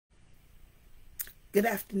Good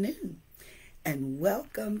afternoon, and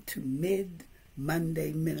welcome to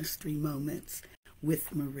Mid-Monday Ministry Moments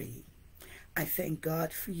with Marie. I thank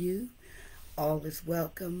God for you. All is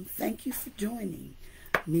welcome. Thank you for joining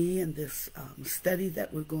me in this study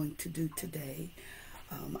that we're going to do today.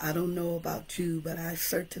 I don't know about you, but I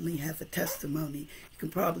certainly have a testimony. You can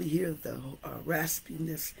probably hear the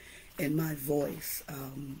raspiness in my voice.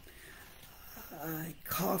 I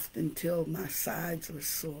coughed until my sides were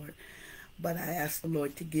sore, but I asked the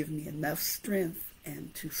Lord to give me enough strength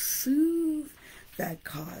and to soothe that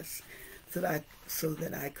cause so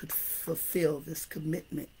that I could fulfill this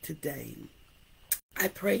commitment today. I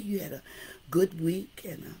pray you had a good week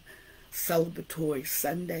and a celebratory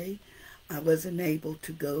Sunday. I wasn't able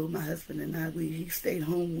to go. My husband and I, he stayed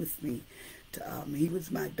home with me. He was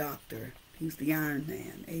my doctor. He's the Iron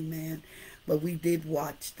Man, amen. But we did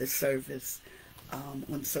watch the service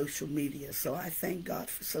on social media. So I thank God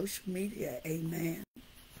for social media, amen.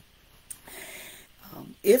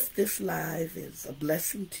 If this live is a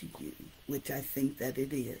blessing to you, which I think that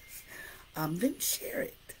it is, then share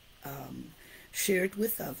it. Share it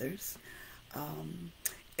with others.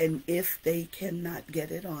 And if they cannot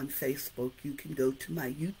get it on Facebook, you can go to my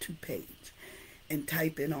YouTube page and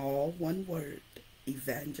type in all one word,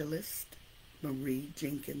 Evangelist Marie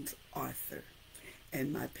Jenkins Arthur.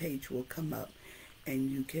 And my page will come up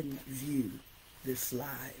and you can view this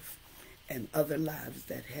live and other lives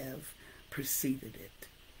that have preceded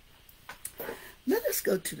it. Let us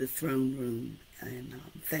go to the throne room and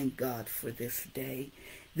thank God for this day.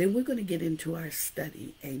 Then we're going to get into our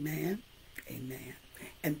study. Amen. Amen.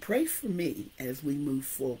 And pray for me as we move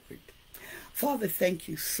forward. Father, thank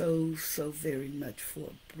you so very much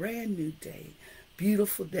for a brand new day,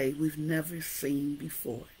 beautiful day we've never seen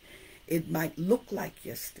before. It might look like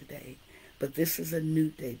yesterday, but this is a new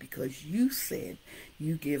day because you said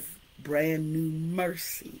you give brand new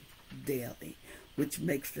mercy daily, which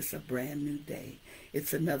makes this a brand new day.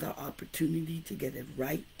 It's another opportunity to get it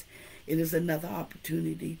right. It is another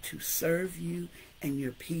opportunity to serve you and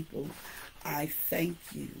your people. I thank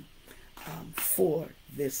you for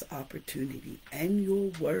this opportunity and your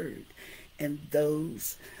word and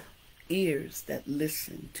those ears that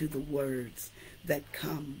listen to the words that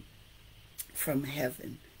come from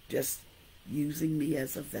heaven, just using me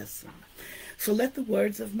as a vessel. So let the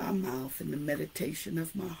words of my mouth and the meditation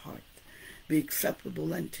of my heart be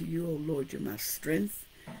acceptable unto you, O Lord. You're my strength.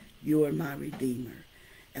 You are my Redeemer.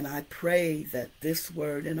 And I pray that this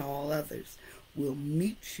word and all others will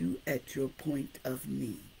meet you at your point of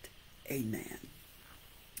need. Amen.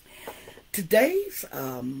 Today's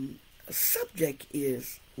subject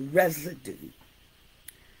is residue.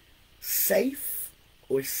 Safe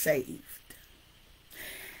or saved.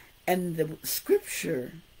 And the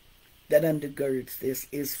scripture that undergirds this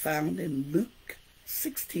is found in Luke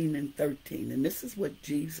 16 and 13. And this is what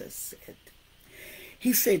Jesus said.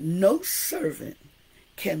 He said, no servant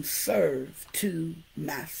can serve two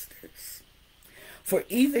masters. For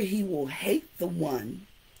either he will hate the one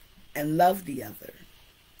and love the other,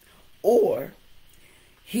 or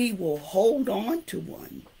he will hold on to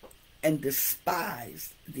one and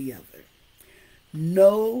despise the other.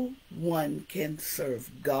 No one can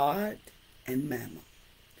serve God and mammon.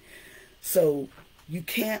 So you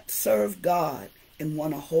can't serve God and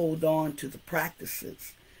want to hold on to the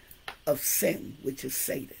practices of sin, which is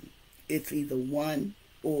Satan. It's either one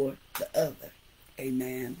or the other.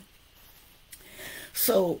 Amen.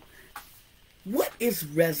 So what is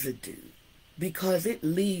residue? Because it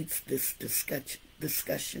leads this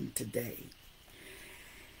discussion today.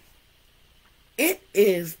 It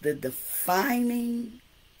is the defining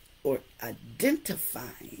or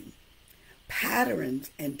identifying patterns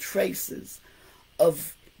and traces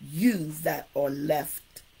of you that are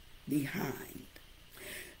left behind.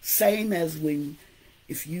 Same as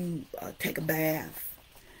if you take a bath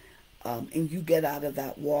and you get out of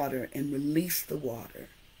that water and release the water,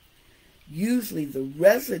 usually the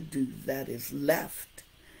residue that is left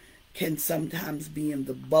can sometimes be in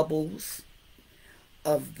the bubbles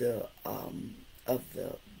of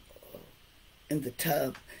in the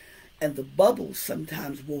tub, and the bubbles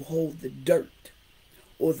sometimes will hold the dirt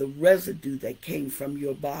or the residue that came from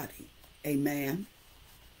your body. Amen.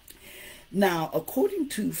 Now, according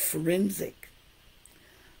to forensic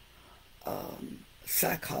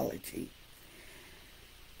psychology,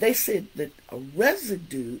 they said that a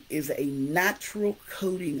residue is a natural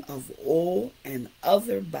coating of oil and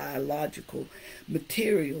other biological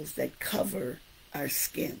materials that cover our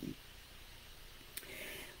skin.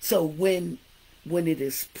 So when it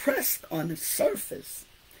is pressed on the surface,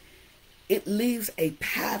 it leaves a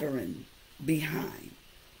pattern behind,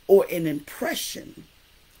 or an impression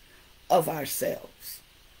of ourselves.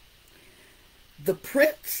 The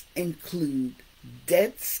prints include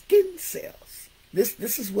dead skin cells.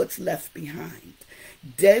 This is what's left behind.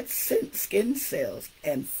 Dead skin cells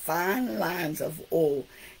and fine lines of oil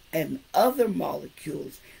and other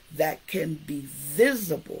molecules that can be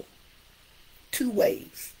visible two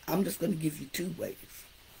ways. I'm just going to give you two ways.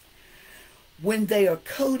 When they are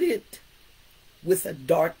coated with a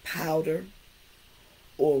dark powder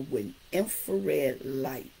or when infrared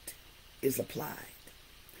light is applied.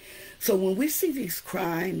 So when we see these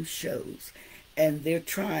crime shows and they're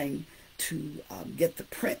trying to get the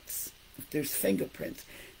prints, if there's fingerprints,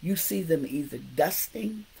 you see them either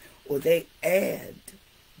dusting or they add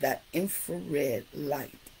that infrared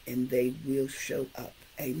light and they will show up.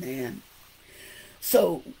 Amen.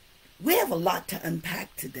 So we have a lot to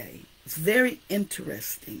unpack today. It's very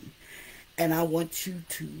interesting, and I want you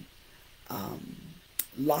to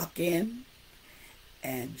lock in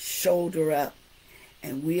and shoulder up,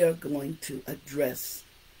 and we are going to address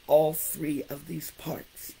all three of these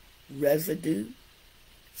parts: residue,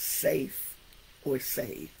 safe, or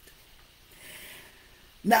saved.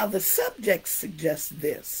 Now the subject suggests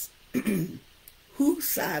this. Whose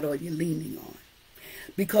side are you leaning on?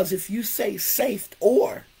 Because if you say safe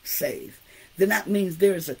or saved, then that means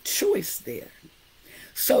there is a choice there.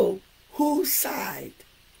 So whose side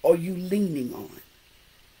are you leaning on?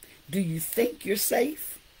 Do you think you're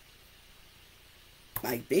safe?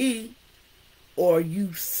 Might be. Or are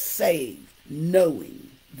you saved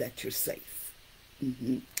knowing that you're safe?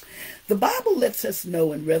 The Bible lets us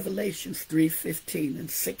know in Revelations 3:15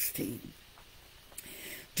 and 16.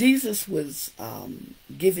 Jesus was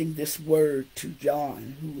giving this word to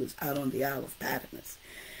John, who was out on the Isle of Patmos.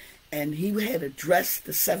 And he had addressed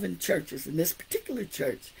the 7 churches. And this particular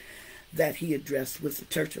church that he addressed was the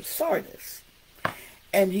church of Sardis.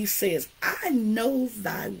 And he says, I know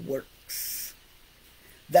thy works,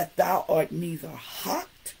 that thou art neither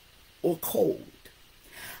hot or cold.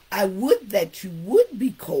 I would that you would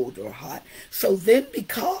be cold or hot. So then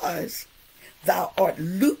because thou art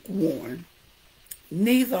lukewarm,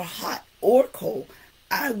 neither hot or cold,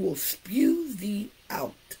 I will spew thee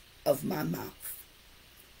out of my mouth.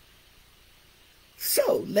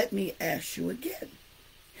 So let me ask you again,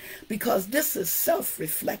 because this is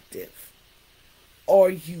self-reflective.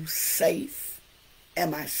 Are you safe?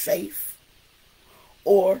 Am I safe?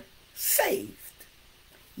 Or saved?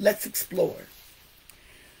 Let's explore.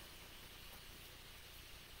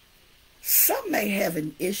 Some may have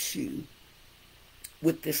an issue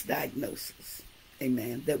with this diagnosis,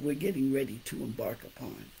 amen, that we're getting ready to embark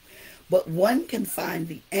upon. But one can find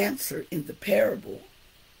the answer in the parable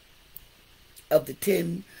of the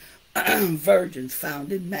 10 virgins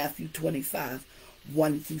found in Matthew 25,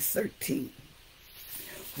 1 through 13.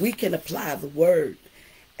 We can apply the word,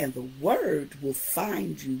 and the word will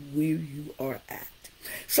find you where you are at.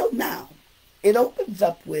 So now, it opens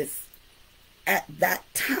up with, at that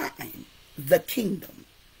time, the kingdom.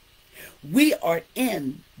 We are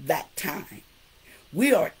in that time.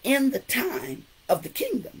 We are in the time of the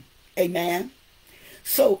kingdom. Amen.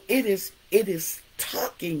 So it is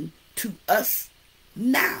talking to us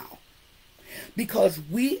now, because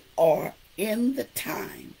we are in the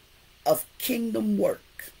time of kingdom work.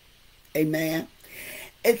 Amen.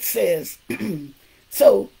 It says,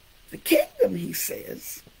 so the kingdom, he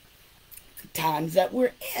says, the times that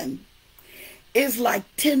we're in, is like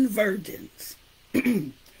 10 virgins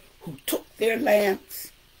who took their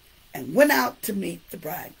lamps and went out to meet the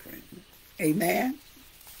bridegroom. Amen.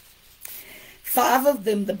 5 of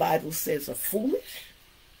them, the Bible says, are foolish,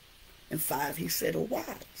 and 5, he said, are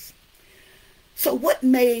wise. So what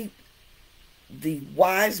made the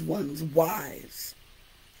wise ones wise?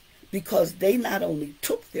 Because they not only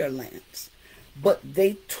took their lamps, but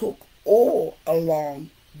they took oil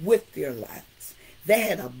along with their lamps. They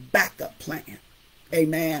had a backup plan.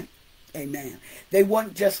 Amen. Amen. They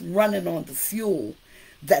weren't just running on the fuel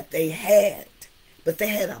that they had, but they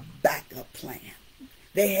had a backup plan.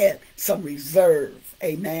 They had some reserve.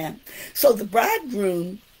 Amen. So the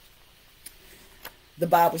bridegroom, the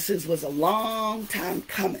Bible says, was a long time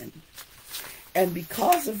coming. And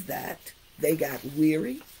because of that, they got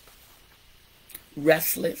weary,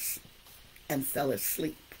 restless, and fell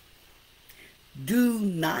asleep. Do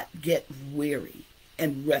not get weary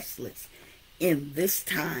and restless in this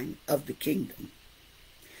time of the kingdom.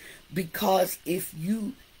 Because if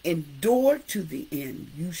you endure to the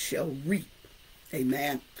end, you shall reap.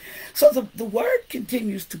 Amen. So the word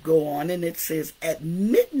continues to go on, and it says, at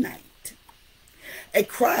midnight, a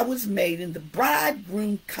cry was made, and the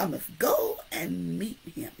bridegroom cometh. Go and meet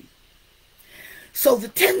him. So the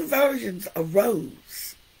 10 virgins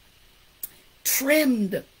arose,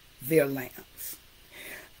 trimmed their lamps.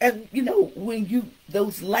 And you know,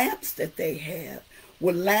 those lamps that they had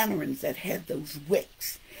were lanterns that had those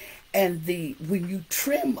wicks. And when you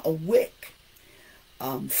trim a wick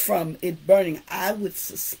from it burning, I would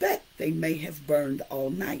suspect they may have burned all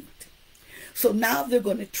night. So now they're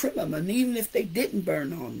going to trim them. And even if they didn't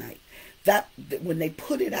burn all night, when they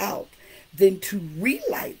put it out, then to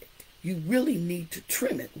relight it, you really need to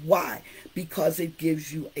trim it. Why? Because it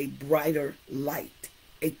gives you a brighter light,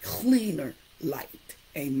 a cleaner light.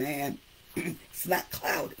 Amen. It's not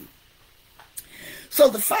cloudy. So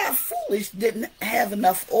the 5 foolish didn't have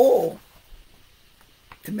enough oil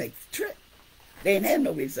to make the trip. They didn't have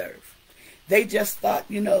no reserve. They just thought,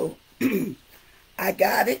 you know, I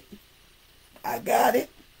got it. I got it.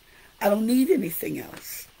 I don't need anything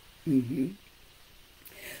else.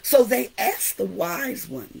 So they asked the wise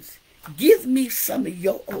ones, give me some of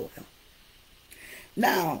your oil.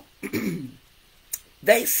 Now,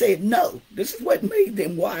 they said no. This is what made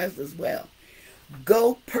them wise as well.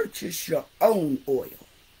 Go purchase your own oil.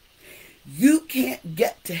 You can't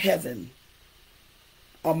get to heaven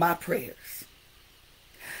on my prayers.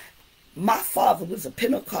 My father was a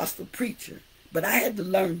Pentecostal preacher, but I had to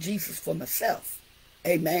learn Jesus for myself.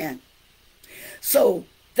 Amen. So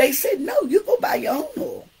they said, no, you go buy your own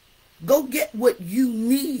oil. Go get what you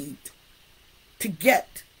need to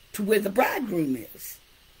get to where the bridegroom is.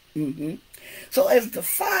 So as the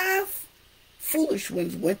 5 foolish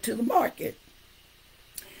ones went to the market,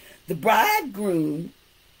 the bridegroom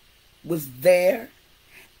was there,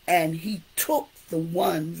 and he took the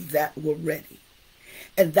ones that were ready.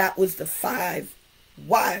 And that was the 5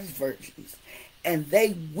 wise virgins. And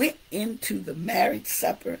they went into the marriage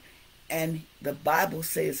supper, and the Bible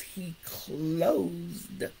says he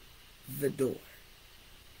closed the door.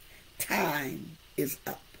 Time is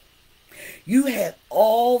up. You had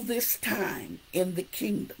all this time in the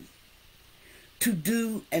kingdom to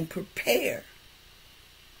do and prepare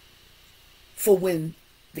for when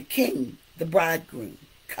the king, the bridegroom,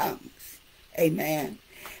 comes. Amen.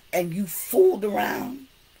 And you fooled around.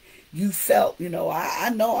 You felt, you know, I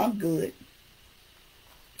know I'm good.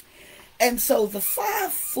 And so the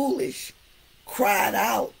 5 foolish cried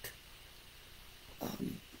out,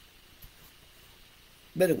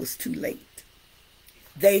 but it was too late.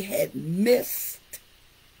 They had missed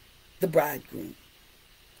the bridegroom.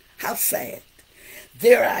 How sad.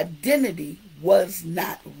 Their identity was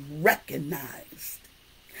not recognized.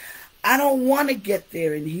 I don't want to get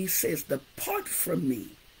there. And he says, depart from me,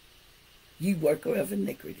 you worker of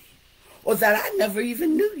iniquity. Or that I never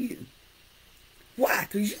even knew you. Why?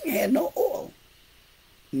 Because you had no oil.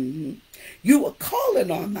 You were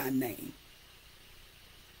calling on my name,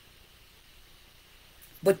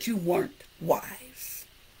 but you weren't wise.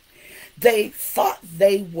 They thought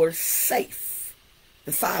they were safe.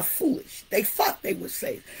 The 5 foolish. They thought they were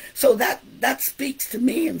safe. So that speaks to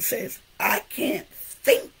me and says, I can't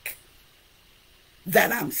think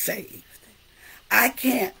that I'm saved. I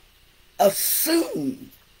can't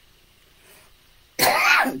assume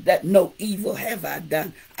that no evil have I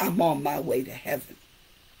done. I'm on my way to heaven.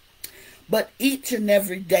 But each and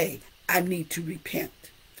every day, I need to repent.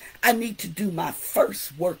 I need to do my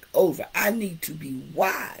first work over. I need to be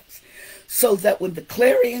wise so that when the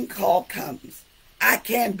clarion call comes, I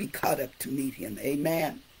can be caught up to meet him.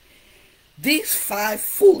 Amen. These 5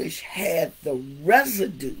 foolish had the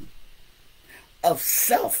residue of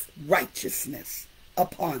self-righteousness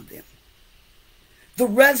upon them. The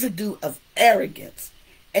residue of arrogance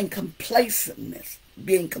and complacentness,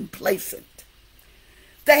 being complacent.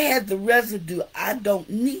 They had the residue, I don't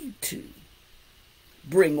need to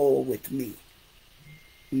bring oil with me.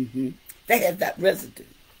 They had that residue.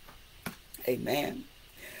 Amen.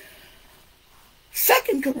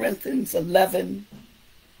 2 Corinthians 11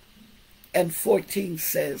 and 14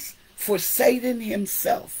 says, for Satan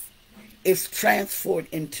himself is transformed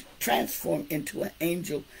into an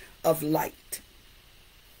angel of light.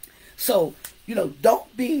 So, you know,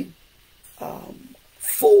 don't be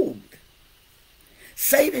fooled.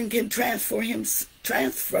 Satan can transfer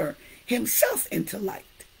himself into light,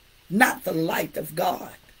 not the light of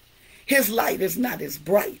God. His light is not as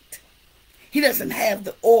bright. He doesn't have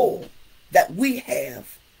the oil that we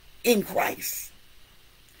have in Christ.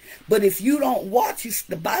 But if you don't watch,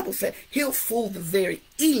 the Bible said he'll fool the very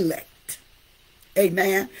elect.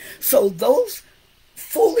 Amen. So those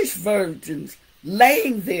foolish virgins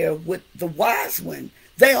laying there with the wise one,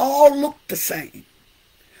 they all looked the same.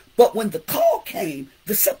 But when the call came,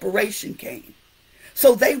 the separation came.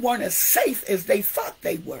 So they weren't as safe as they thought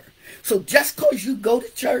they were. So just because you go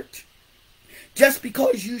to church, just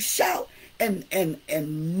because you shout and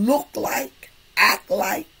look like, act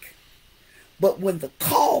like. But when the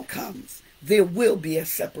call comes, there will be a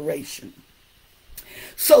separation.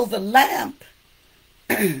 So the lamp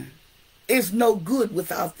is no good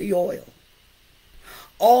without the oil.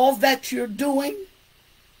 All that you're doing,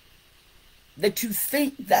 that you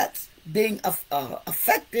think that's being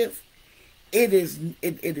effective, it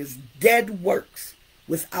is dead works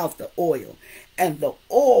without the oil. And the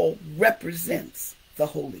oil represents the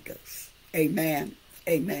Holy Ghost. Amen.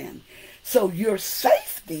 Amen. So your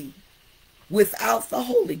safety without the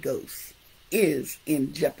Holy Ghost is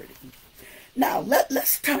in jeopardy. Now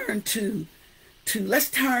let's turn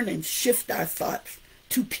and shift our thoughts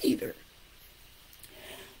to Peter,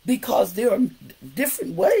 because there are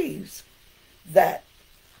different ways that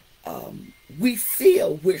we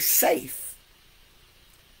feel we're safe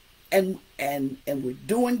and we're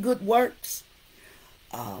doing good works.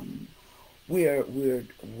 We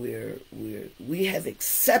have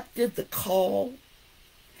accepted the call,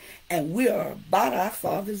 and we are about our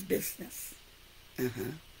Father's business.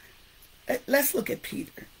 Let's look at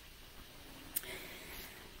Peter.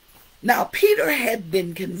 Now, Peter had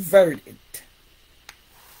been converted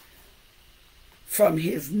from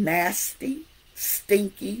his nasty,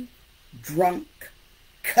 stinky, drunk,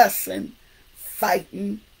 cussing,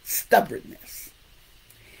 fighting stubbornness.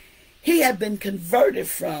 He had been converted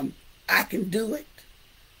from, I can do it,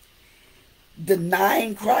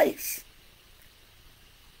 denying Christ,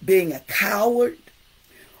 being a coward,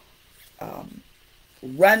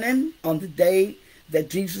 running on the day that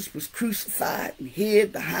Jesus was crucified and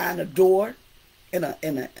hid behind a door, in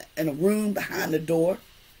a room behind a door,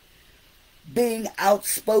 being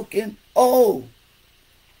outspoken. Oh,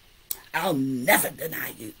 I'll never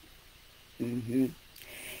deny you.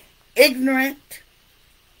 Ignorant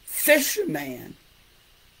fisherman.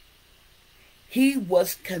 He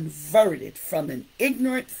was converted from an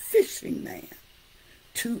ignorant fishing man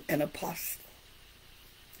to an apostle.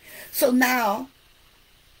 So now,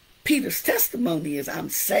 Peter's testimony is, I'm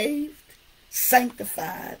saved,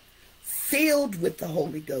 sanctified, filled with the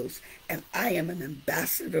Holy Ghost, and I am an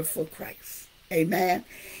ambassador for Christ. Amen.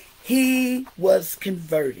 He was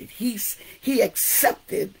converted. He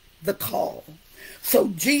accepted the call. So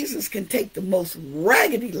Jesus can take the most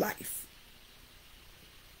raggedy life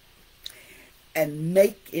and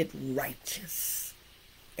make it righteous.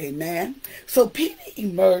 Amen. So Peter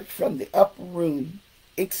emerged from the upper room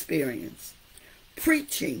experience,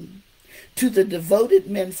 preaching to the devoted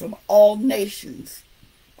men from all nations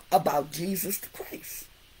about Jesus Christ.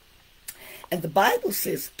 And the Bible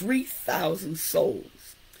says 3,000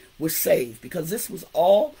 souls were saved, because this was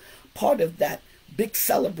all part of that big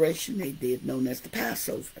celebration they did known as the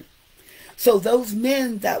Passover. So those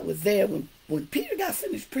men that were there, when Peter got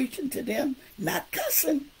finished preaching to them, not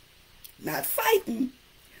cussing, not fighting,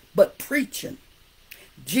 but preaching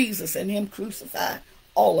Jesus and him crucified,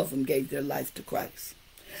 all of them gave their life to Christ.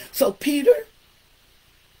 So Peter,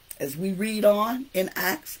 as we read on in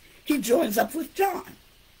Acts, he joins up with John.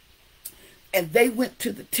 And they went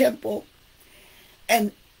to the temple,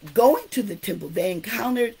 and going to the temple, they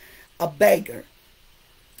encountered a beggar,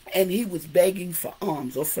 and he was begging for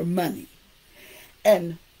alms or for money.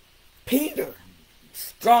 And Peter,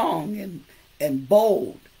 strong and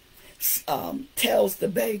bold, tells the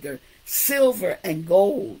beggar, silver and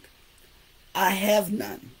gold I have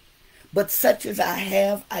none, but such as I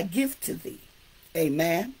have I give to thee.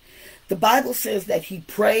 Amen. The Bible says that he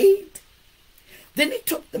prayed. Then he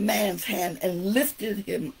took the man's hand and lifted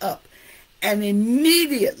him up, and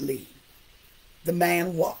immediately the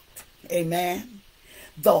man walked. Amen.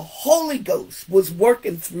 The Holy Ghost was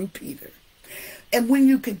working through Peter. And when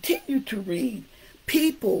you continue to read,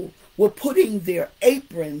 people were putting their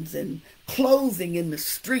aprons and clothing in the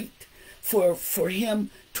street for him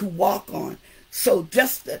to walk on. So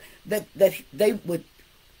just that they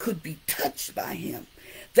could be touched by him.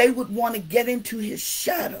 They would want to get into his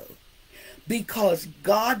shadow, because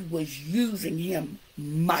God was using him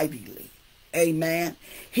mightily. Amen.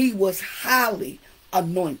 He was highly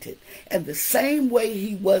anointed. And the same way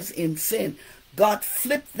he was in sin, God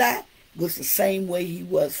flipped that, was the same way he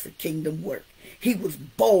was for kingdom work. He was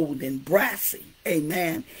bold and brassy.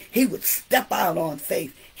 Amen. He would step out on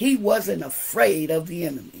faith. He wasn't afraid of the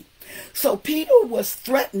enemy. So Peter was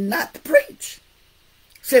threatened not to preach.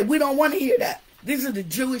 Said, we don't want to hear that. These are the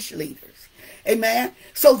Jewish leaders. Amen.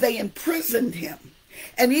 So they imprisoned him.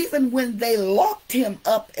 And even when they locked him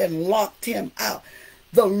up and locked him out,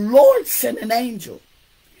 the Lord sent an angel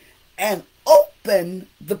and opened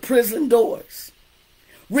the prison doors,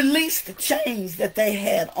 release the chains that they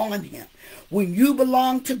had on him. When you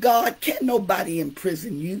belong to God, can't nobody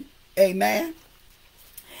imprison you. Amen.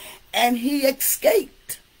 And he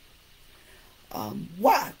escaped.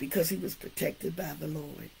 Why? Because he was protected by the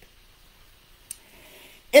Lord.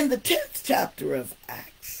 In the 10th chapter of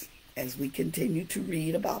Acts, as we continue to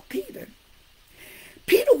read about Peter,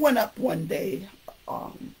 Peter went up one day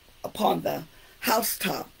upon the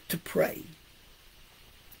housetop to pray.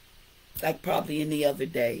 Like probably any other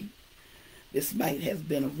day. This might have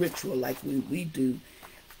been a ritual like we do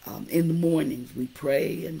in the mornings. We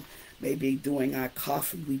pray, and maybe during our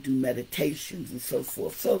coffee we do meditations and so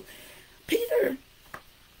forth. So Peter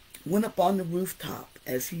went up on the rooftop,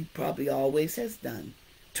 as he probably always has done,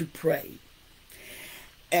 to pray.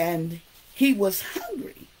 And he was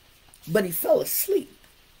hungry, but he fell asleep.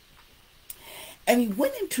 And he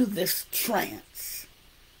went into this trance.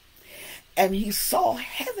 And he saw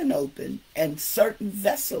heaven open and certain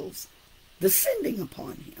vessels descending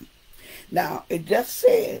upon him. Now, it just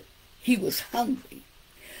said he was hungry.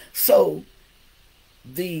 So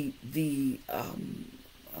the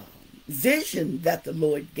vision that the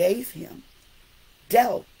Lord gave him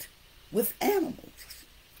dealt with animals,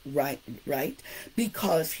 right?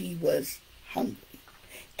 Because he was hungry.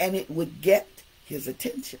 And it would get his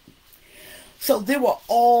attention. So there were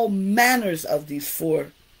all manners of these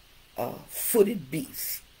four-footed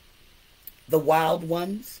beasts. The wild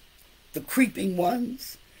ones, the creeping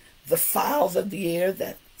ones, the fowls of the air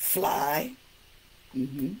that fly.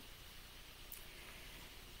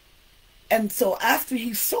 And so after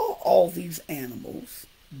he saw all these animals,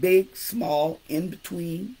 big, small, in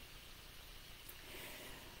between,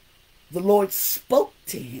 the Lord spoke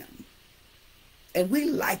to him. And we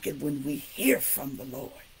like it when we hear from the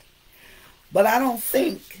Lord. But I don't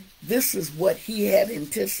think this is what he had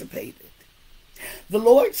anticipated. The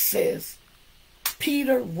Lord says,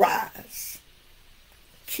 Peter, rise,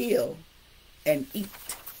 kill, and eat.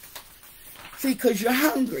 See, because you're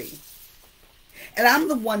hungry. And I'm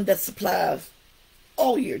the one that supplies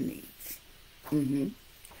all your needs.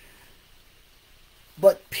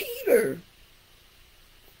 But Peter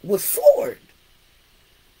was forward.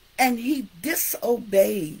 And he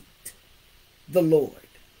disobeyed the Lord.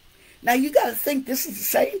 Now you got to think this is the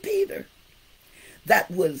same Peter that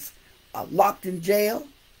was locked in jail.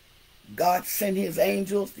 God sent his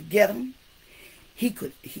angels to get him. He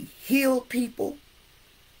healed people,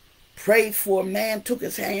 prayed for a man, took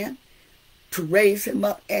his hand to raise him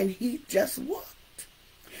up, and he just walked.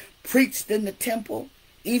 Preached in the temple,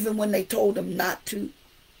 even when they told him not to.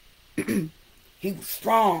 He was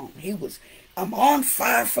strong. I'm on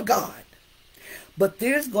fire for God. But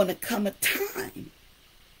there's going to come a time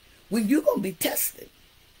when you're going to be tested.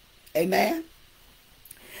 Amen?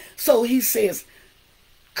 So he says,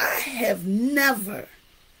 I have never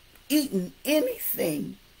eaten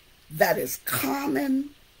anything that is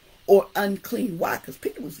common or unclean. Why? Because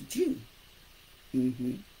Peter was a Jew.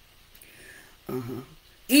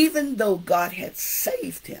 Even though God had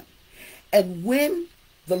saved him. And when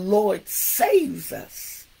the Lord saves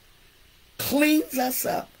us, cleans us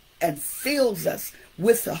up, and fills us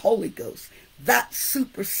with the Holy Ghost, that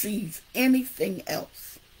supersedes anything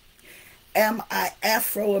else. Am I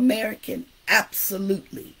Afro-American?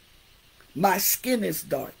 Absolutely. My skin is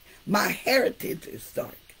dark. My heritage is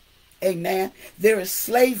dark. Amen. There is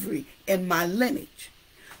slavery in my lineage.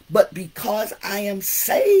 But because I am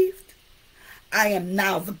saved, I am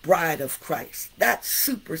now the bride of Christ. That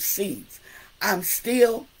supersedes. I'm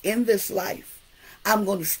still in this life. I'm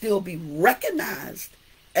going to still be recognized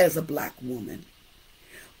as a black woman.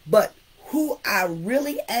 But who I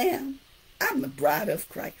really am, I'm the bride of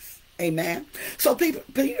Christ. Amen. So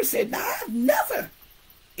Peter said, now I've never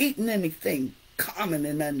eaten anything common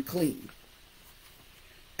and unclean.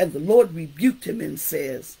 And the Lord rebuked him and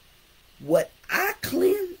says, what I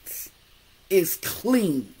cleanse is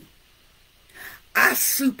clean. I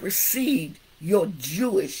supersede your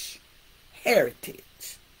Jewish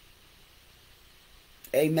heritage.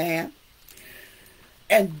 Amen.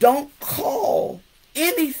 And don't call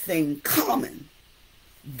anything common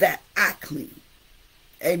that I clean.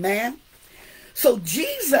 Amen. So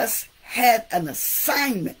Jesus had an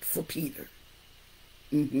assignment for Peter.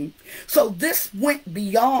 So this went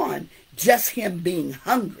beyond just him being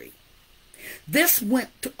hungry. This went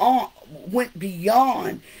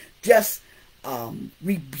beyond just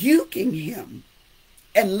rebuking him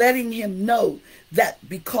and letting him know that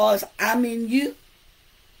because I'm in you,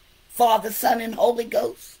 Father, Son, and Holy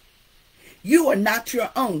Ghost, you are not your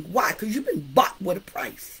own. Why? Because you've been bought with a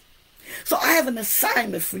price. So I have an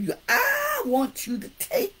assignment for you. I want you to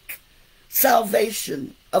take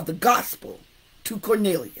salvation of the gospel to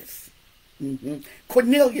Cornelius.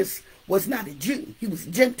 Cornelius was not a Jew. He was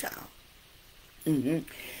a Gentile. The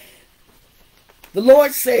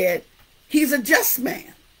Lord said, he's a just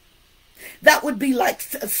man. That would be like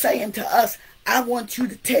saying to us, I want you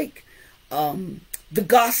to take the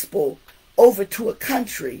gospel over to a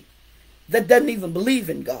country that doesn't even believe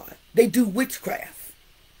in God. They do witchcraft.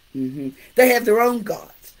 They have their own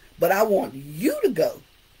gods. But I want you to go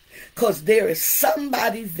because there is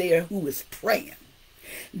somebody there who is praying.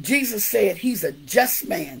 Jesus said he's a just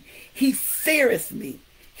man. He feareth me.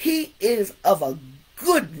 He is of a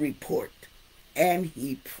good report. And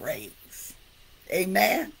he prays.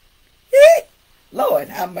 Amen. Lord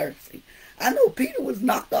have mercy. I know Peter was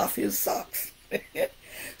knocked off his socks.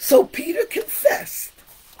 So Peter confessed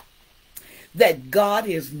that God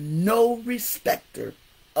is no respecter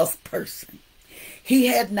of person. He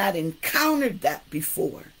had not encountered that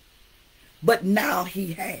before, but now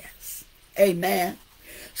he has. Amen.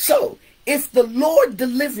 So if the Lord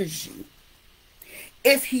delivers you,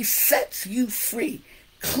 if he sets you free,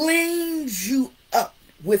 cleans you up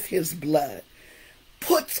with his blood,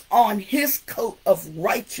 puts on his coat of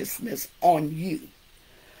righteousness on you,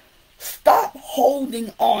 stop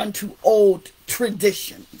holding on to old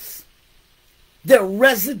traditions. They're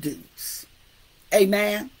residues.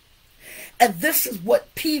 Amen. And this is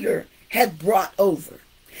what Peter had brought over.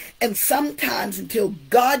 And sometimes until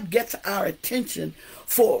God gets our attention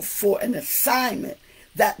for an assignment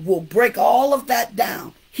that will break all of that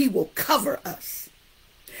down, he will cover us.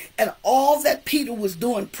 And all that Peter was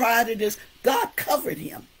doing prior to this, God covered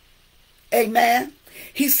him. Amen.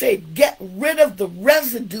 He said, get rid of the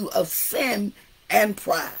residue of sin and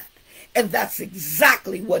pride. And that's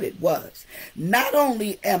exactly what it was. Not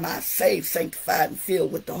only am I saved, sanctified, and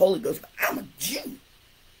filled with the Holy Ghost, but I'm a Jew.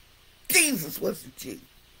 Jesus was a Jew.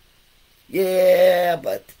 Yeah,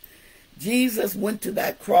 but Jesus went to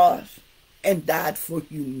that cross and died for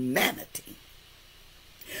humanity.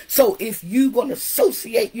 So if you're going to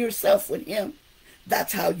associate yourself with him,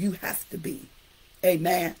 that's how you have to be.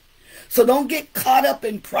 Amen. So don't get caught up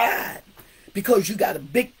in pride because you got a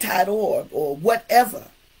big title or whatever.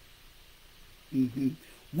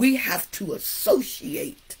 We have to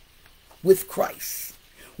associate with Christ.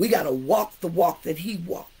 We got to walk the walk that he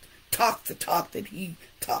walked, talk the talk that he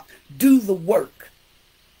talked, do the work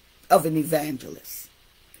of an evangelist,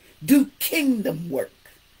 do kingdom work.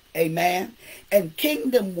 Amen. And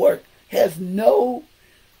kingdom work has no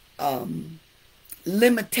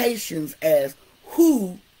limitations as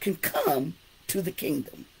who can come to the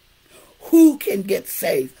kingdom, who can get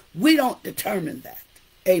saved. We don't determine that.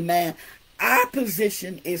 Amen. Our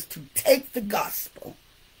position is to take the gospel,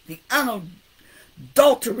 the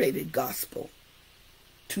unadulterated gospel,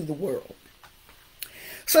 to the world.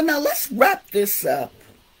 So now let's wrap this up,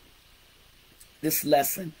 this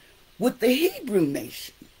lesson, with the Hebrew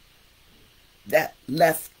nation that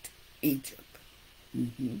left Egypt.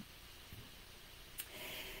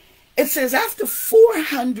 It says after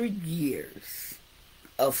 400 years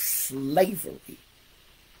of slavery,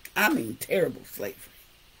 I mean terrible slavery,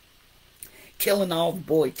 killing all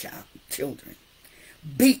the children,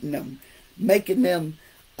 beating them, making them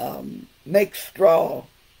make straw,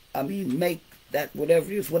 make that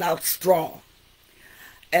whatever it is without straw.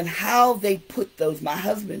 And how they put those, my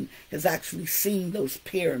husband has actually seen those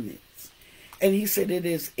pyramids. And he said it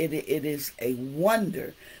is a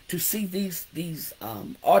wonder to see these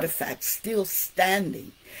artifacts still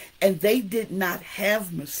standing. And they did not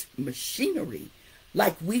have machinery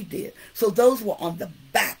like we did. So those were on the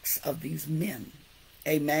backs of these men.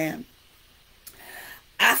 Amen.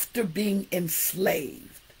 After being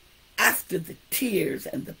enslaved, after the tears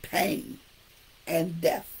and the pain and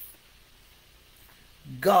death,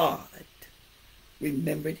 God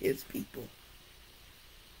remembered his people.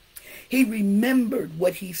 He remembered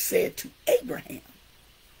what he said to Abraham.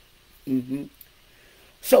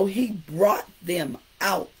 So he brought them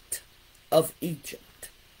out of Egypt.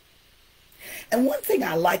 And one thing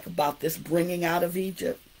I like about this bringing out of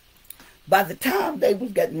Egypt, by the time they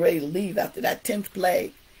was getting ready to leave after that 10th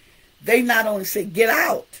plague, they not only said, get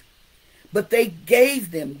out, but they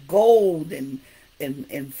gave them gold and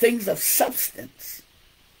things of substance.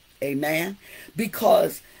 Amen.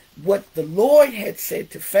 Because what the Lord had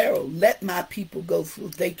said to Pharaoh, let my people go so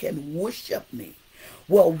they can worship me.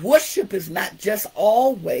 Well, worship is not just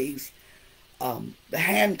always the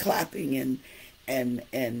hand clapping and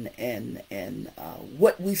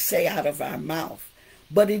what we say out of our mouth,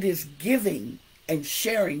 but it is giving and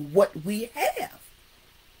sharing what we have.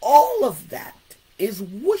 All of that is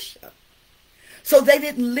worship. So they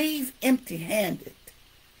didn't leave empty-handed.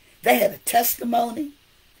 They had a testimony.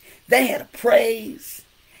 They had a praise,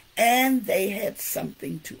 and they had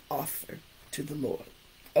something to offer to the Lord.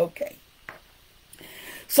 Okay.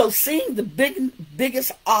 So seeing the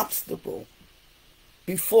biggest obstacle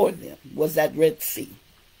before them was that Red Sea.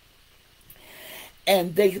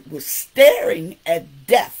 And they were staring at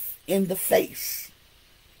death in the face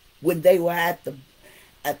when they were at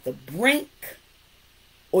the brink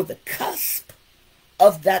or the cusp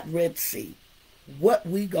of that Red Sea. What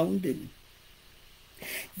we gonna do?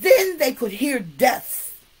 Then they could hear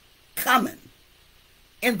death coming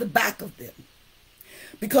in the back of them.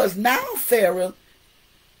 Because now Pharaoh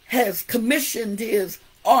has commissioned his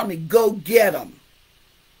army, go get them.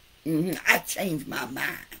 I changed my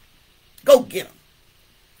mind. Go get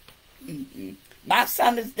them. My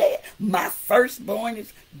son is dead. My firstborn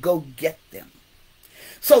is, go get them.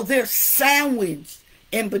 So they're sandwiched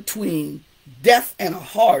in between death and a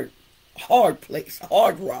hard place, a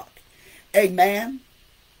hard rock. Amen.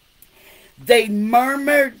 They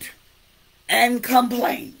murmured and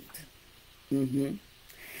complained.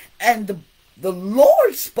 And the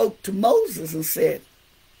Lord spoke to Moses and said,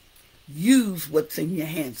 use what's in your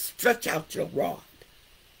hand. Stretch out your rod.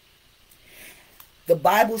 The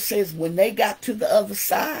Bible says when they got to the other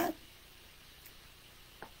side,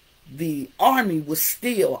 the army was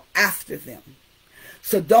still after them.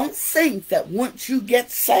 So don't think that once you get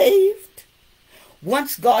saved,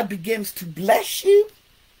 once God begins to bless you,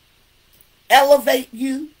 elevate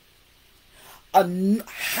you,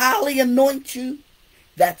 highly anoint you,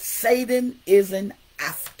 that Satan isn't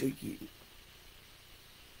after you.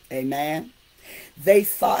 Amen. They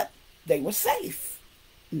thought they were safe.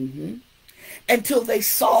 Until they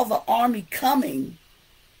saw the army coming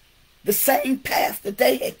the same path that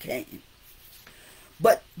they had came.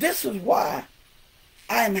 But this is why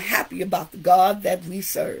I am happy about the God that we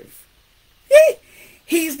serve.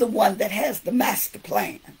 He's the one that has the master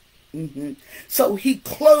plan. So he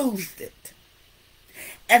closed it.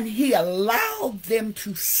 And he allowed them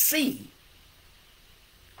to see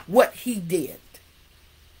what he did.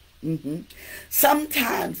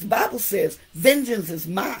 Sometimes the Bible says, vengeance is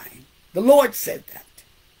mine. The Lord said that.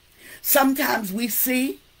 Sometimes we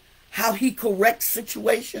see how he corrects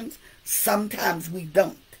situations. Sometimes we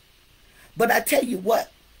don't. But I tell you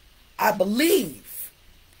what, I believe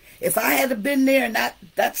if I had been there and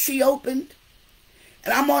that sea opened,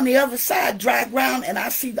 and I'm on the other side, drag around, and I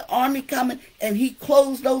see the army coming, and he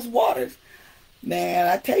closed those waters, man,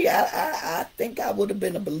 I tell you, I think I would have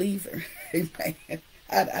been a believer. Amen.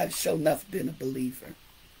 I'd sure enough been a believer.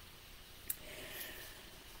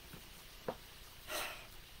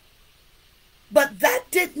 But that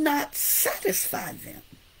did not satisfy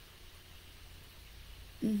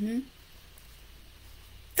them.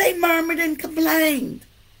 They murmured and complained.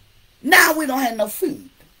 Now we don't have no food.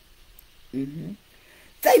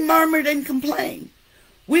 They murmured and complained.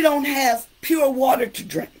 We don't have pure water to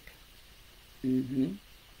drink.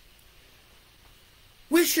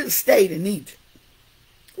 We should have stayed in Egypt.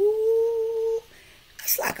 Ooh,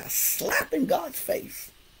 that's like a slap in God's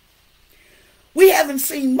face. We haven't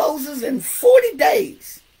seen Moses in 40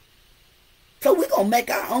 days. So we're going to make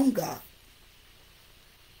our own God.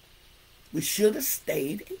 We should have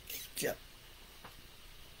stayed in Egypt.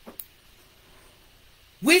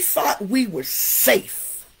 We thought we were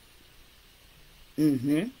safe.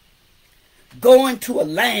 Going to a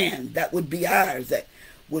land that would be ours, that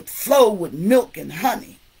would flow with milk and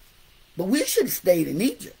honey. But we should have stayed in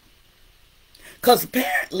Egypt. Because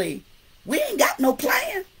apparently, we ain't got no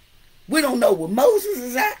plan. We don't know where Moses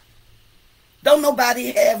is at. Don't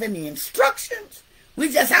nobody have any instructions.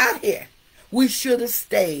 We just out here. We should have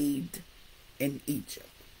stayed in Egypt.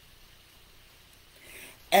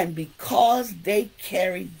 And because they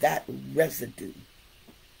carried that residue,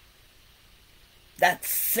 that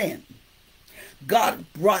sin, God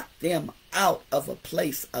brought them out of a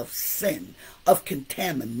place of sin, of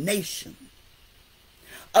contamination,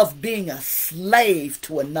 of being a slave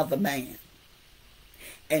to another man.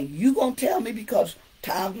 And you gonna tell me because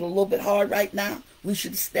times are a little bit hard right now, we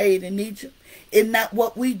should have stayed in Egypt? Isn't that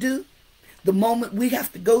what we do? The moment we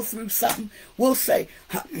have to go through something, we'll say,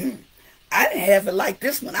 I didn't have it like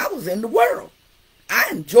this when I was in the world. I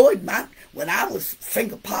enjoyed when I was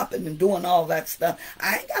finger popping and doing all that stuff.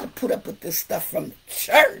 I ain't got to put up with this stuff from the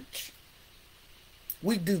church.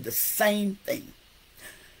 We do the same thing.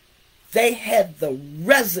 They had the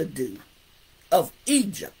residue of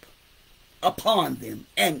Egypt upon them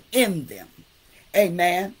and in them.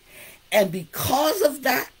 Amen. And because of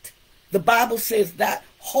that, the Bible says that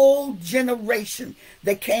whole generation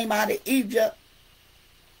that came out of Egypt,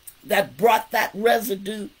 that brought that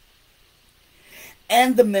residue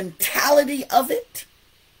and the mentality of it,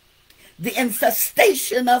 the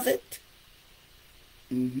infestation of it,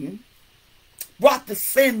 brought the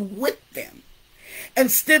sin with them.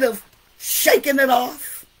 Instead of shaking it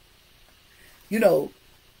off,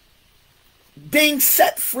 being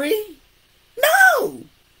set free. No,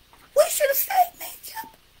 we should have stayed in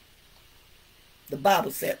Egypt. The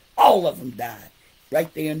Bible said all of them died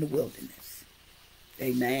right there in the wilderness.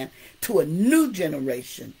 Amen. To a new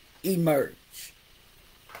generation emerge.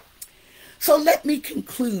 So let me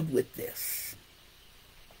conclude with this.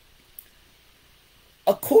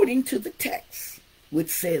 According to the text, which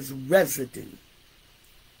says residue,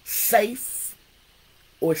 safe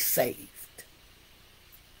or saved.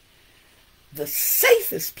 The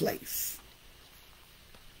safest place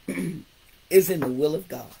is in the will of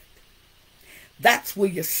God. That's where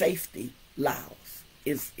your safety lies,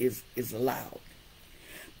 is allowed.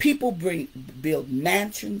 People build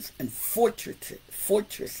mansions and fortresses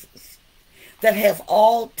that have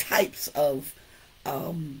all types of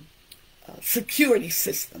security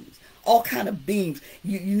systems, all kind of beams.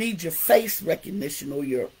 You need your face recognition or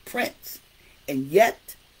your prints, and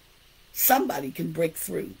yet somebody can break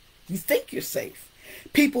through. You think you're safe.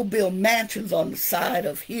 People build mansions on the side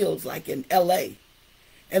of hills like in L.A.,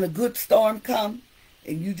 and a good storm comes,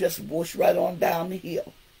 and you just whoosh right on down the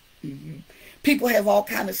hill. People have all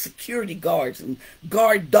kind of security guards and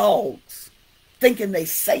guard dogs, thinking they're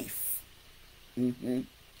safe.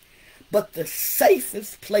 But the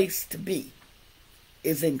safest place to be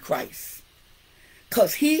is in Christ,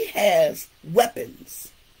 because he has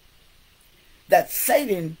weapons that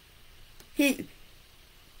Satan can't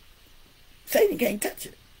touch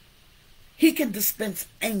it. He can dispense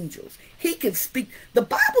angels. He can speak. The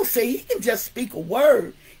Bible says he can just speak a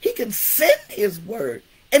word. He can send his word,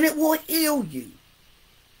 and it will heal you.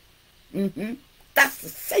 That's the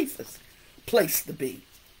safest place to be.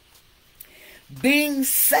 Being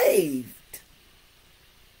saved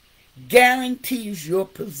guarantees your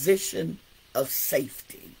position of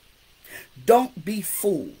safety. Don't be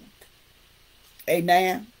fooled.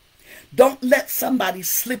 Amen. Don't let somebody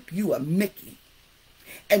slip you a Mickey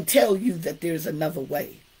and tell you that there's another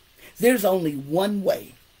way. There's only one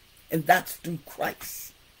way, and that's through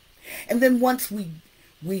Christ. And then once we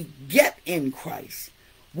get in Christ,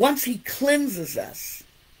 once he cleanses us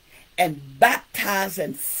and baptizes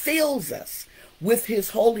and fills us with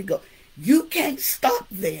his Holy Ghost, you can't stop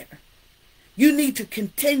there. You need to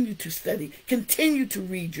continue to study, continue to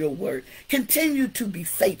read your word, continue to be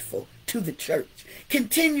faithful to the church,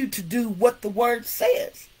 continue to do what the word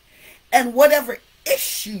says. And whatever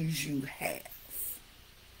issues you have,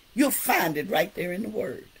 you'll find it right there in the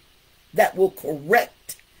word that will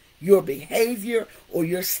correct your behavior or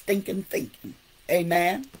your stinking thinking.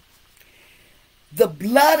 Amen. The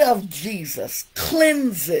blood of Jesus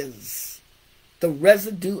cleanses the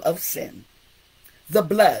residue of sin. The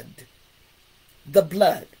blood. The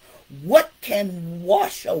blood. What can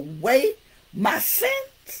wash away my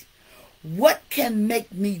sins? What can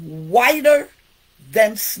make me whiter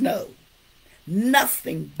than snow?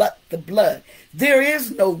 Nothing but the blood. There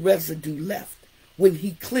is no residue left when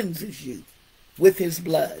he cleanses you with his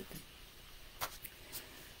blood.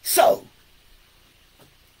 So,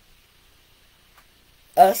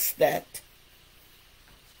 us that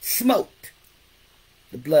smoked,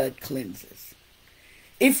 the blood cleanses.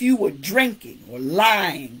 If you were drinking or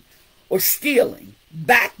lying or stealing,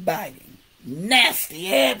 backbiting,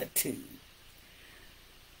 nasty attitude,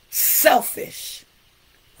 selfish,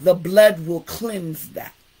 the blood will cleanse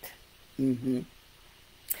that. If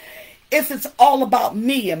it's all about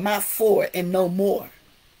me and my four and no more,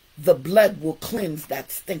 the blood will cleanse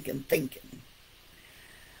that stinking thinking.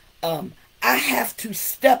 I have to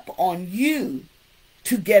step on you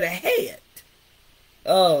to get ahead.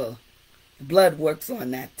 Oh, blood works on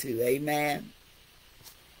that too. Amen.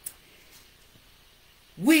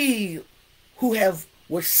 We who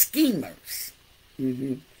were schemers,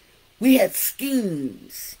 we had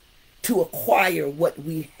schemes to acquire what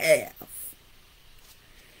we have.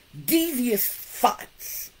 Devious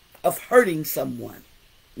thoughts of hurting someone.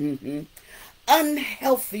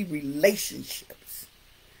 Unhealthy relationships.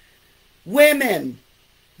 Women,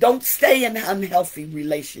 don't stay in unhealthy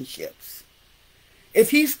relationships.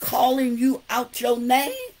 If he's calling you out your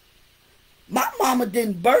name, my mama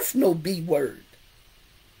didn't birth no B word.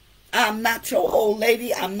 I'm not your old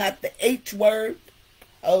lady. I'm not the H word.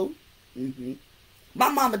 Oh. My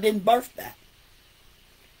mama didn't birth that.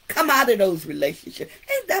 Come out of those relationships.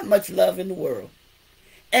 Ain't that much love in the world.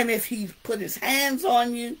 And if he put his hands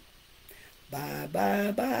on you, bye,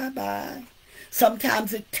 bye, bye, bye.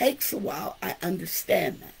 Sometimes it takes a while. I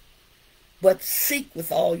understand that. But seek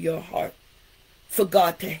with all your heart for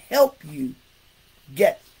God to help you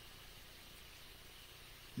get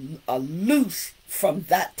loose from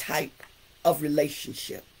that type of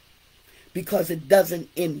relationship, because it doesn't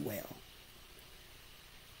end well.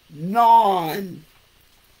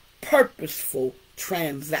 Non-purposeful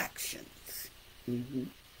transactions.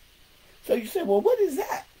 So you say, well, what is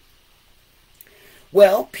that?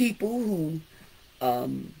 Well, people who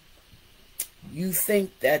you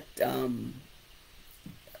think that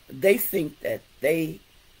they think that they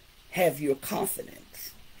have your confidence.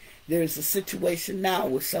 There's a situation now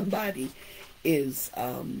where somebody is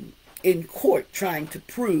in court trying to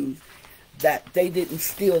prove that they didn't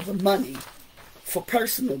steal the money for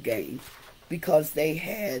personal gain because they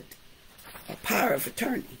had a power of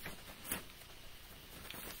attorney.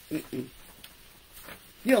 You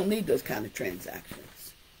don't need those kind of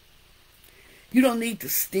transactions. You don't need to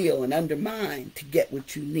steal and undermine to get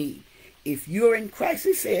what you need. If you're in Christ,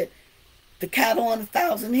 he said, the cattle on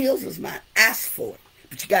 1,000 hills is mine. Ask for it.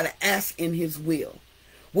 But you got to ask in his will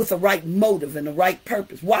with the right motive and the right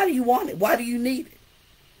purpose. Why do you want it? Why do you need it?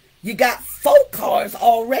 You got 4 cars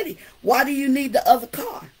already. Why do you need the other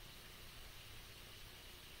car?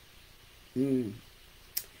 A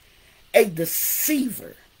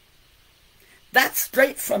deceiver. That's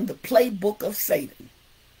straight from the playbook of Satan.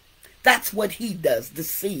 That's what he does,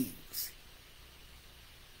 deceives.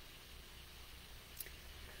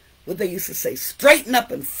 What they used to say, straighten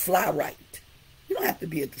up and fly right. You don't have to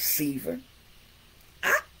be a deceiver.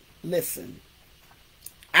 Listen,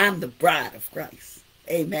 I'm the bride of Christ.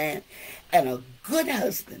 Amen. And a good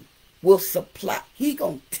husband will supply. He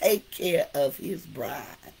gonna take care of his bride.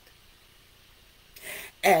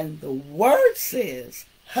 And the word says,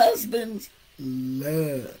 husbands,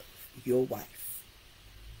 love your wife.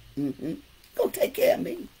 Gonna take care of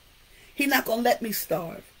me. He's not gonna let me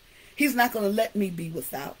starve. He's not gonna let me be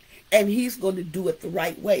without. And he's gonna do it the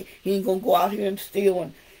right way. He ain't gonna go out here and steal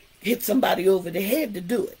and hit somebody over the head to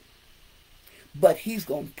do it. But he's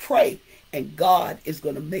gonna pray, and God is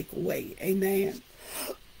gonna make a way. Amen.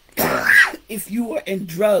 If you are in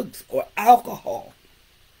drugs or alcohol,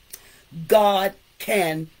 God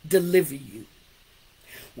can deliver you.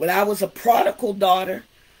 When I was a prodigal daughter,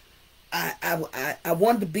 I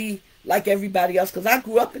wanted to be like everybody else, because I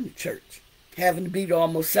grew up in the church, having to be there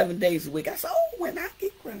almost 7 days a week. I said, oh, when I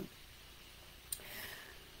get grown.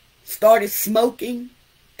 Started smoking,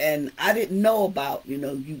 and I didn't know about,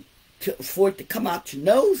 for it to come out your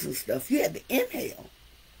nose and stuff, you had to inhale.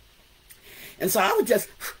 And so I would just,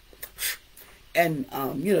 and,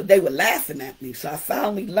 they were laughing at me. So I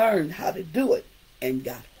finally learned how to do it and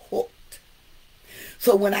got hooked.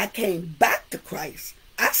 So when I came back to Christ,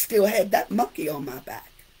 I still had that monkey on my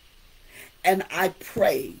back. And I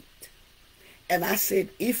prayed. And I said,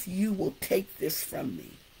 if you will take this from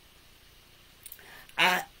me,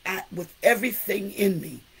 I with everything in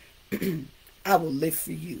me, I will live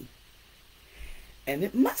for you. And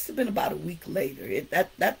it must have been about a week later.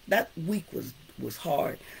 That week was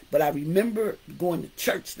hard. But I remember going to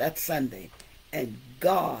church that Sunday, and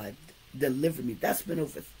God delivered me. That's been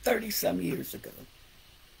over 30-some years ago.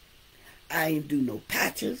 I ain't do no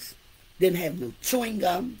patches, didn't have no chewing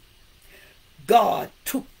gum. God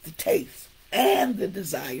took the taste and the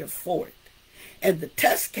desire for it. And the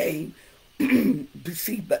test came,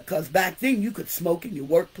 see, because back then you could smoke in your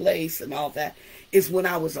workplace and all that, is when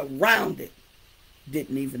I was around it,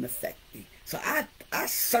 didn't even affect me. So I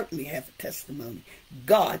certainly have a testimony.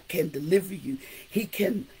 God can deliver you. He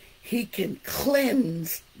can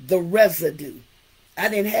cleanse the residue. I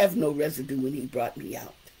didn't have no residue when he brought me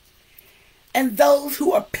out. And those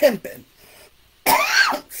who are pimping,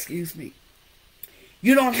 excuse me,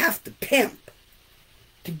 you don't have to pimp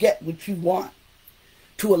to get what you want,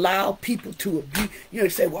 to allow people to abuse. You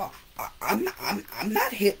say, well, I'm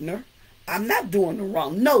not hitting her. I'm not doing the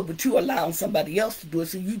wrong. No, but you allowing somebody else to do it,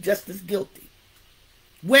 so you just as guilty.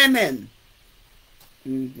 Women.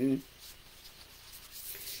 The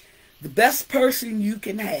best person you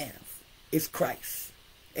can have is Christ.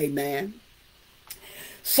 Amen.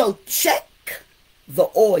 So check the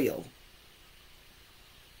oil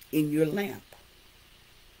in your lamp.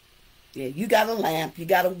 Yeah, you got a lamp, you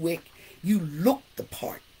got a wick, you look the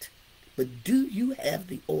part, but do you have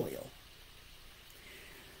the oil?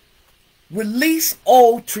 Release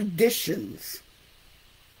old traditions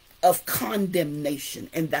of condemnation,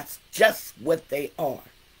 and that's just what they are.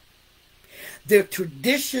 They're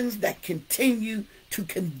traditions that continue to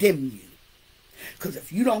condemn you. Because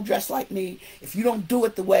if you don't dress like me, if you don't do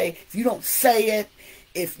it the way, if you don't say it,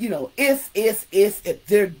 if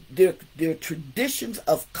they're traditions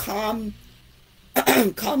of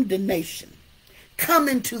condemnation. Come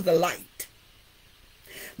into the light.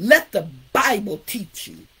 Let the Bible teach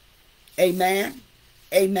you. Amen.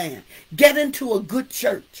 Amen. Get into a good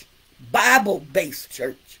church, Bible-based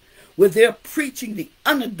church, where they're preaching the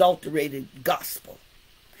unadulterated gospel,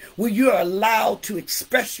 where you're allowed to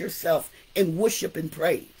express yourself in worship and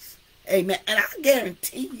praise. Amen. And I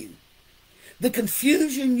guarantee you, the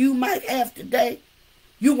confusion you might have today,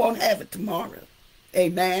 you won't have it tomorrow.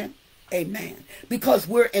 Amen. Amen. Because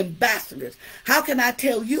we're ambassadors. How can I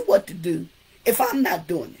tell you what to do if I'm not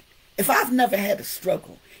doing it? If I've never had a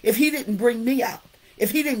struggle, if he didn't bring me out,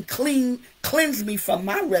 if he didn't cleanse me from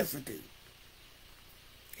my residue.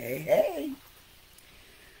 Hey, hey.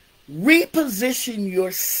 Reposition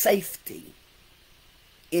your safety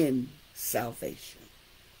in salvation.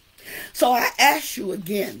 So I ask you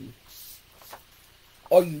again,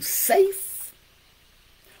 are you safe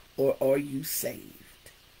or are you saved?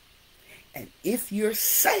 And if you're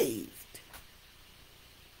saved,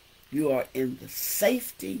 you are in the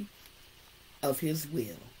safety of his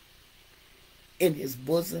will, in his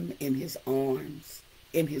bosom, in his arms,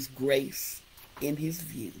 in his grace, in his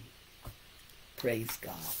view. Praise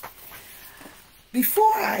God.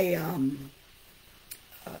 Before I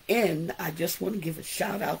end, I just want to give a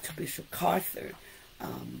shout out to Bishop Carter.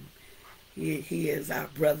 He is our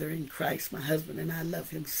brother in Christ. My husband and I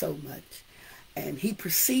love him so much. And he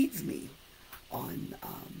precedes me on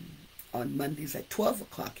Mondays at 12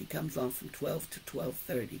 o'clock. He comes on from 12 to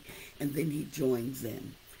 12:30, and then he joins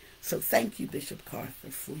in. So thank you, Bishop Carter,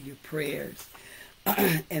 for your prayers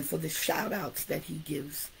and for the shout-outs that he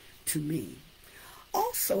gives to me.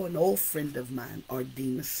 Also, an old friend of mine,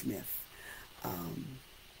 Ardina Smith.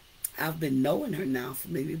 I've been knowing her now for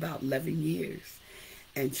maybe about 11 years,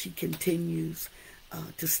 and she continues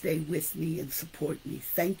to stay with me and support me.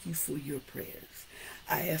 Thank you for your prayers.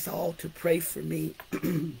 I ask all to pray for me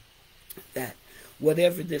that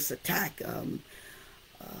whatever this attack,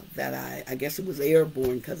 that I guess it was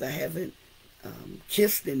airborne because I haven't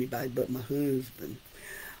kissed anybody but my husband,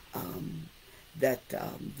 that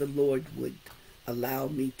the Lord would allow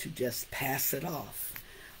me to just pass it off.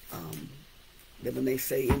 That when they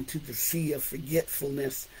say into the sea of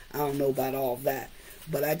forgetfulness, I don't know about all that,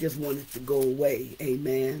 but I just want it to go away.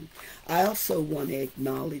 Amen. I also want to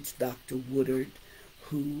acknowledge Dr. Woodard,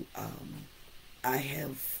 who I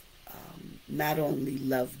have not only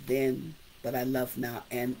loved then, but I love now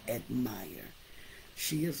and admire.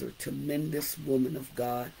 She is a tremendous woman of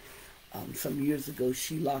God. Some years ago,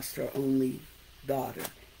 she lost her only daughter,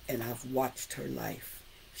 and I've watched her life.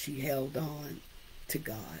 She held on to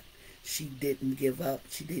God. She didn't give up.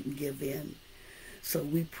 She didn't give in. So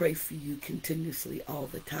we pray for you continuously all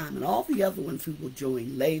the time. And all the other ones who will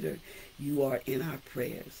join later, you are in our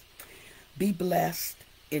prayers. Be blessed.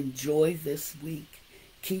 Enjoy this week.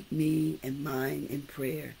 Keep me and mine in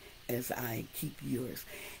prayer as I keep yours.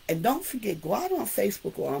 And don't forget, go out on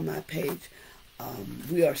Facebook or on my page.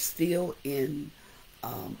 We are still in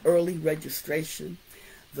early registration.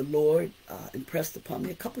 The Lord impressed upon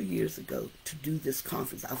me a couple years ago to do this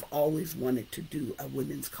conference. I've always wanted to do a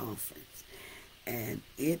women's conference, and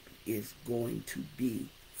it is going to be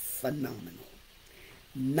phenomenal.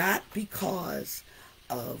 Not because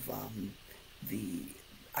of the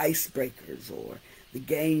icebreakers or the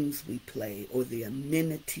games we play or the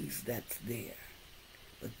amenities that's there,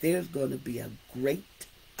 but there's going to be a great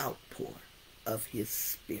outpour of his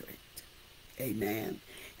spirit. Amen.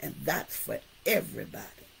 And that's for everybody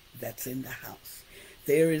that's in the house.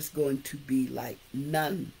 There is going to be like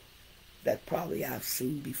none that probably I've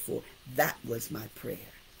seen before. That was my prayer.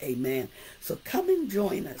 Amen. So come and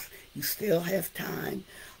join us. You still have time.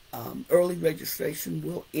 Early registration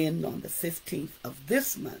will end on the 15th of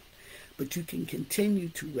this month, but you can continue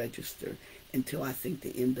to register until I think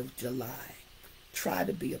the end of July. Try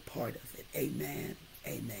to be a part of it. Amen.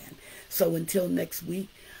 Amen. So until next week,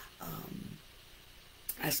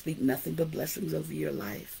 I speak nothing but blessings over your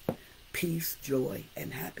life. Peace, joy,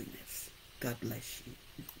 and happiness. God bless you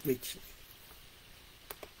richly.